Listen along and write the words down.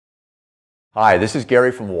Hi, this is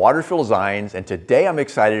Gary from WaterField Designs, and today I'm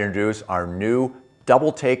excited to introduce our new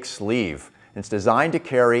double take sleeve. It's designed to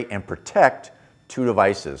carry and protect two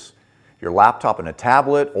devices, your laptop and a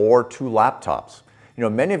tablet, or two laptops. You know,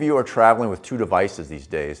 many of you are traveling with two devices these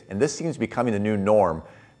days, and this seems to be becoming the new norm.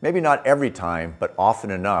 Maybe not every time, but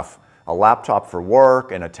often enough. A laptop for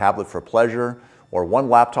work and a tablet for pleasure, or one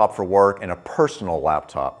laptop for work and a personal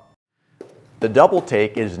laptop. The double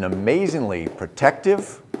take is an amazingly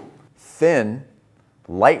protective, thin,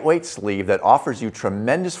 lightweight sleeve that offers you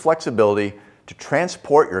tremendous flexibility to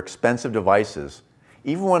transport your expensive devices.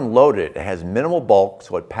 Even when loaded, it has minimal bulk,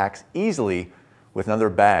 so it packs easily with another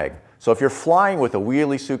bag. So if you're flying with a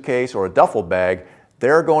wheelie suitcase or a duffel bag,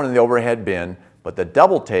 they're going in the overhead bin, but the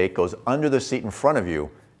double take goes under the seat in front of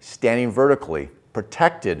you, standing vertically,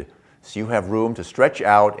 protected, so you have room to stretch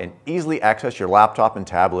out and easily access your laptop and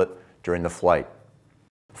tablet during the flight.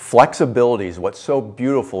 Flexibility is what's so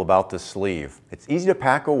beautiful about this sleeve. It's easy to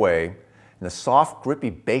pack away, and the soft, grippy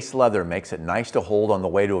base leather makes it nice to hold on the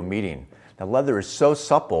way to a meeting. The leather is so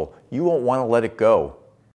supple, you won't want to let it go.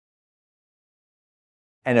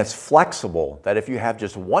 And it's flexible, that if you have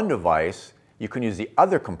just one device, you can use the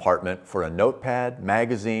other compartment for a notepad,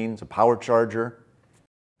 magazines, a power charger.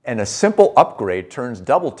 And a simple upgrade turns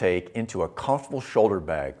double take into a comfortable shoulder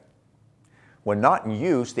bag. When not in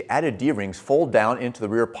use, the added D-rings fold down into the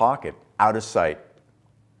rear pocket, out of sight.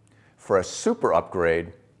 For a super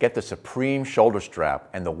upgrade, get the Supreme shoulder strap,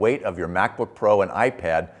 and the weight of your MacBook Pro and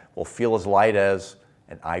iPad will feel as light as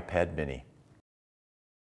an iPad mini.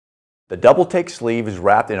 The double take sleeve is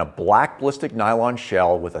wrapped in a black ballistic nylon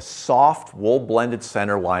shell with a soft wool blended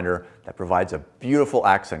center liner that provides a beautiful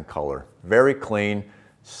accent color. Very clean,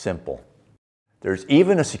 simple. There's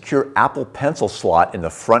even a secure Apple Pencil slot in the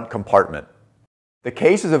front compartment. The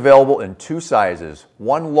case is available in two sizes,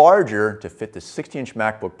 one larger to fit the 16-inch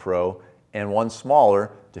MacBook Pro and one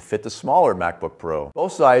smaller to fit the smaller MacBook Pro.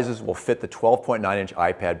 Both sizes will fit the 12.9-inch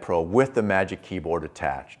iPad Pro with the Magic Keyboard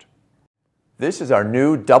attached. This is our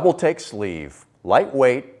new double take sleeve,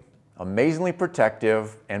 lightweight, amazingly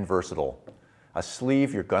protective, and versatile. A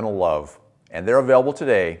sleeve you're gonna love, and they're available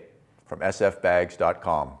today from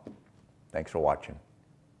sfbags.com. Thanks for watching.